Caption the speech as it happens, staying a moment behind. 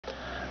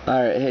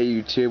Alright, hey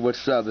YouTube,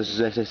 what's up? This is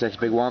XXX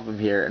Big Wampum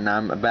here, and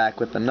I'm back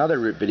with another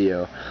root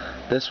video.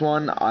 This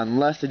one,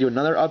 unless they do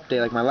another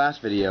update like my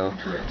last video,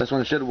 this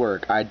one should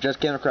work. I just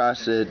came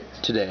across it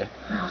today.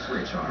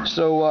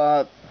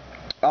 So,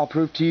 I'll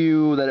prove to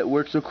you that it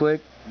works real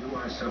quick.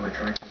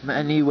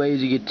 Many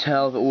ways you can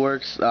tell if it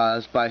works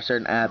is by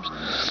certain apps.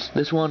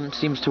 This one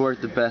seems to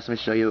work the best. Let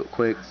me show you it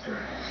quick.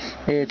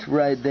 It's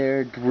right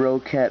there,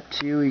 DrowCap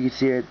 2. You can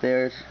see it right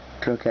there. It's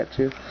DrowCap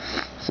 2.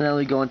 So now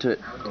we go into it.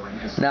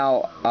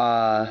 Now,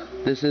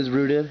 this is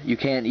rooted. You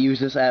can't use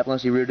this app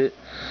unless you root it.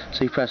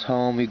 So you press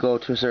home, you go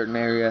to a certain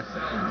area,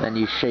 then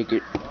you shake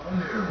it.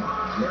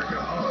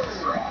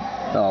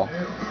 Oh,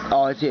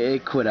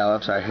 it quit out.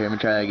 I'm sorry. Here, let me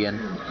try that again.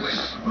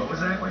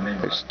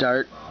 Hit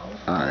start.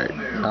 Alright,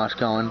 now it's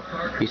going.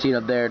 You see it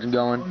up there, it's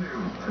going.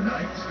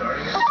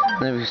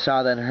 And if you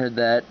saw that and heard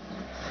that,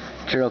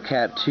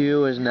 DrowCap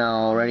 2 is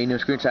now ready. New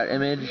screenshot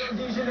image.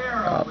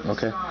 Oh,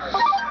 okay.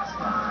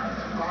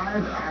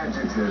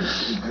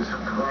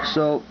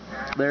 So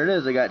there it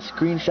is. I got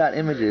screenshot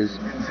images.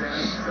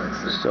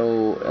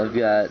 So I've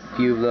got a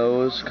few of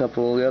those,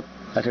 couple. Yep,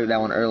 I took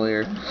that one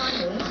earlier.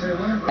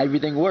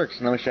 Everything works,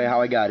 and let me show you how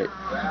I got it.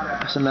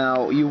 So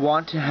now you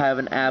want to have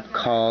an app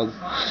called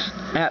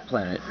App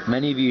Planet.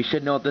 Many of you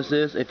should know what this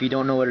is. If you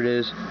don't know what it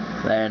is,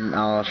 then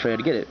I'll show you how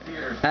to get it.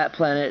 App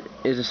Planet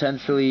is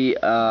essentially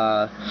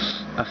a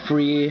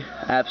free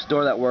app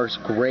store that works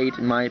great,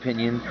 in my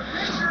opinion.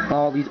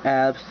 All these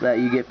apps that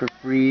you get for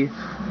free,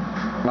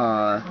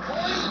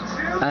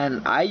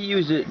 and I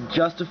use it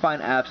just to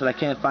find apps that I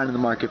can't find in the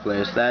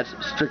marketplace. That's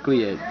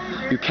strictly it.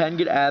 You can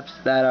get apps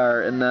that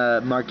are in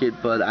the market,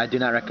 but I do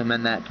not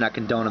recommend that, do not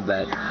condone of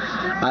that.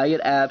 I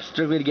get apps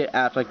strictly to get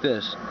apps like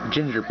this,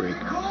 Ginger Break.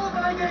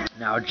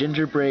 Now,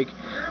 Ginger Break,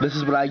 this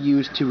is what I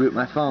use to root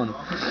my phone.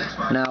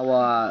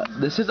 Now,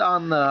 this is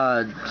on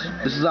the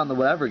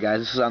whatever,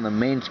 guys. This is on the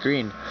main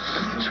screen.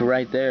 It's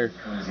right there.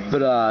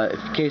 But if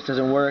the case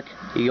doesn't work,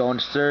 you go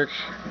into search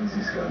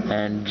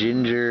and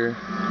Ginger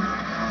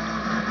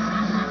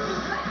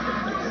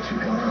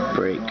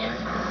Break.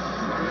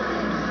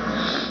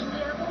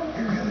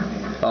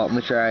 Oh, let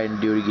me try and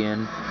do it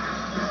again.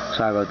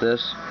 Sorry about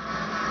this.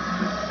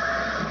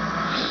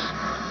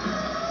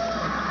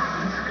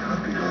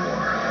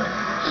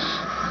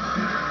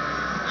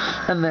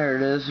 And there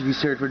it is. If you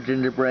search for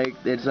Ginger Break,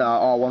 it's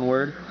all one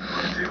word.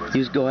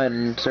 You just go ahead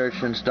and search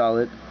and install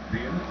it.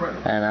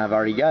 And I've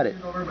already got it.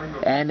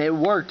 And it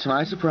worked. To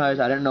my surprise,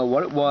 I didn't know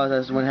what it was. I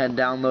just went ahead and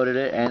downloaded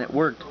it, and it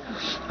worked.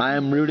 I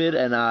am rooted,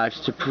 and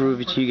just to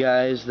prove to you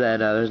guys that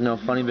there's no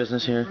funny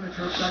business here,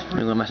 let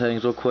me go to my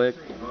settings real quick.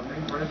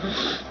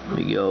 Let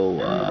me go,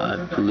 I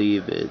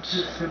believe it's,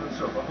 let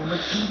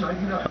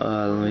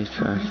me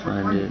try to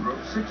find it.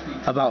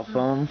 About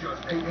phone.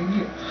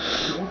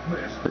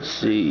 Let's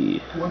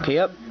see. Okay,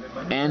 yep.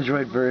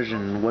 Android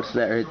version. What's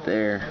that right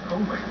there?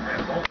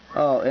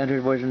 Oh,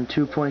 Android version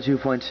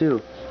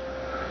 2.2.2.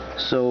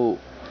 So,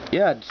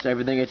 yeah, it's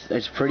everything.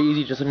 It's pretty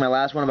easy, just like my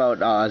last one about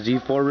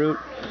Z4 root.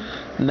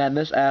 And then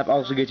this app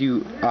also gets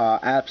you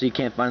apps you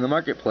can't find in the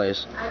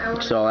marketplace.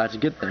 So that's a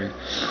good thing.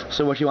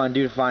 So what you want to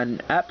do to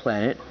find App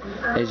Planet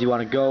is you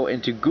want to go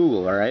into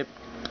Google, alright?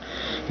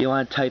 You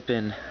want to type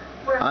in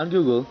on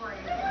Google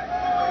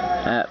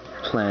App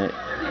Planet.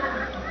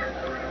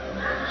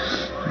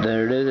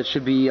 There it is. It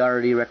should be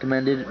already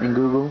recommended in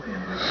Google.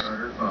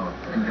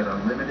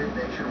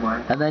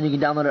 And then you can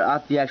download it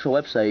off the actual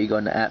website. You go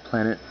into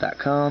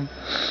appplanet.com.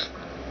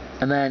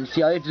 And then,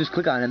 see, all you have to do is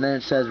click on it, and then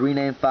it says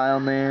rename file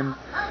name.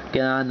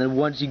 Get on, and then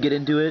once you get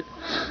into it,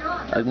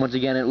 once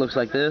again, it looks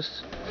like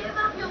this.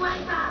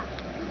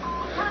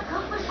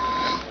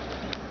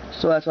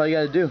 So that's all you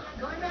gotta do.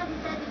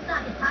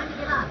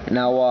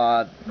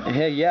 Now,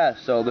 hey, yeah,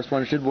 so this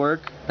one should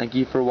work. Thank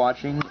you for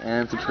watching,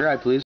 and subscribe, please.